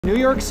New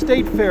York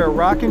State Fair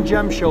Rock and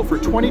Gem Show for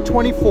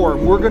 2024,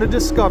 and we're going to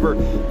discover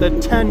the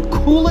 10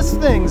 coolest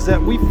things that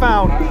we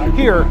found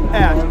here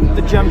at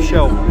the Gem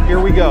Show. Here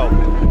we go.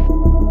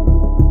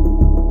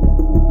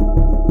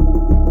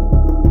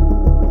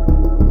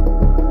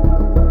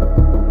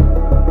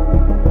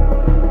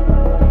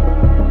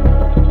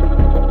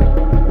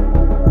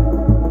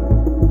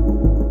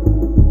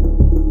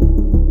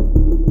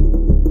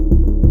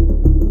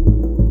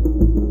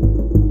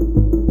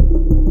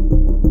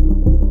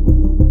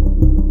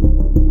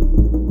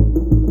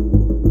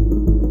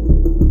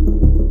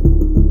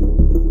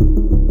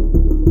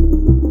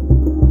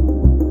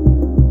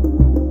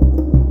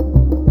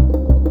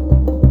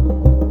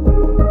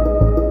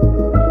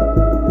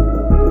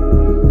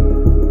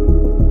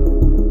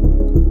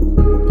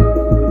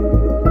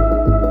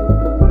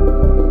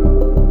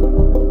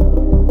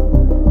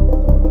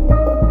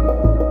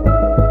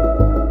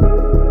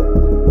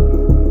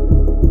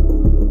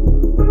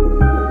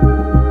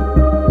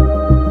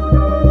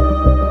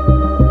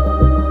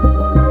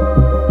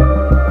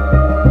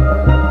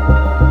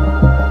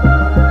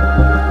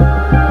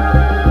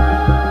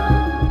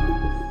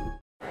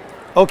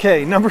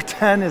 Okay, number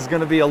 10 is going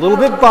to be a little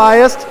bit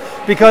biased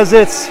because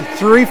it's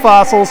 3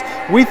 fossils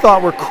we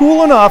thought were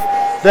cool enough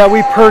that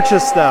we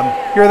purchased them.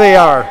 Here they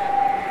are.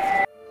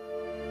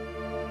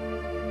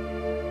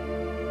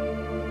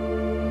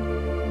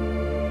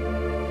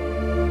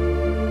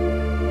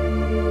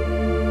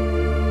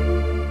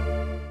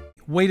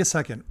 Wait a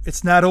second,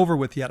 it's not over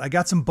with yet. I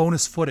got some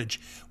bonus footage.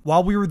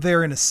 While we were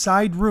there in a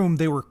side room,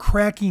 they were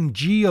cracking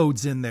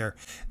geodes in there.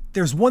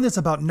 There's one that's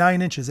about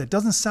 9 inches. It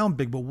doesn't sound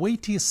big, but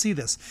wait till you see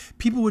this.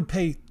 People would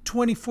pay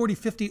 $20, $40,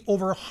 $50,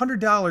 over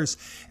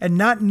 $100 and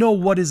not know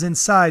what is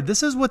inside.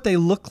 This is what they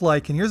look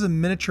like, and here's a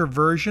miniature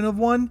version of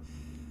one.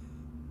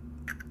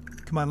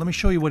 Come on, let me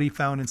show you what he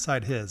found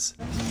inside his.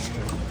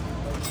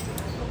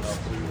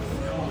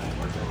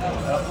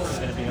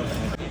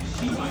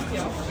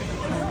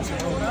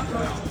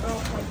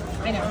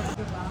 I know.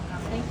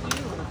 Thank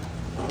you.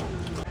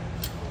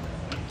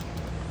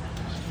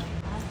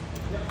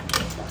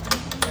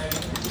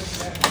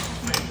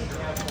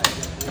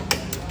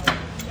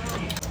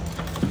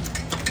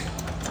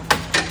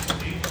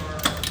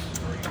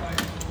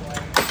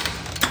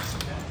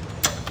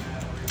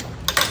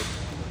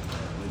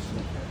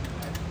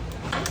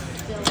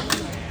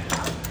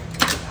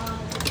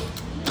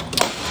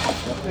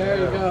 There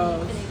you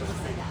go.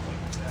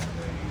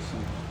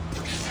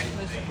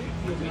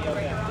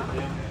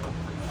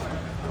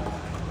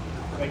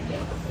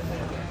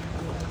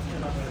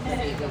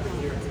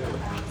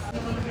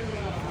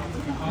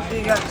 So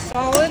you got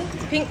solid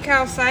pink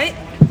calcite.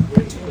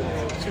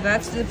 So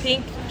that's the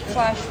pink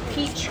 /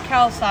 peach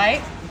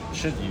calcite.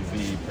 Should you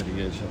be pretty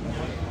good, shouldn't it?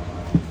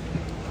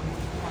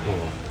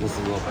 Cool. This is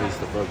a little piece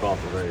that broke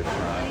off the very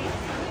front.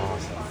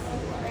 Awesome.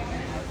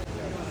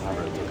 I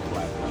really took a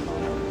flat one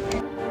on it.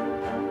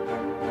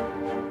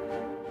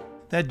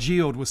 That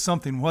geode was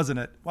something, wasn't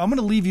it? Well, I'm going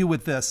to leave you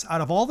with this. Out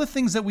of all the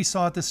things that we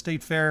saw at the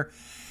state fair,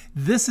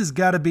 this has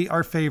got to be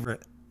our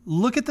favorite.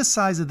 Look at the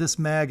size of this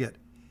maggot.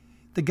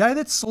 The guy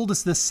that sold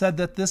us this said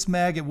that this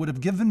maggot would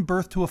have given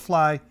birth to a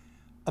fly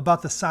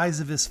about the size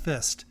of his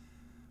fist.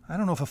 I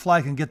don't know if a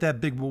fly can get that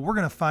big, but we're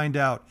going to find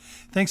out.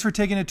 Thanks for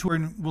taking a tour,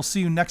 and we'll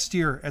see you next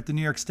year at the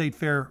New York State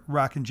Fair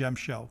Rock and Gem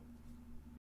Show.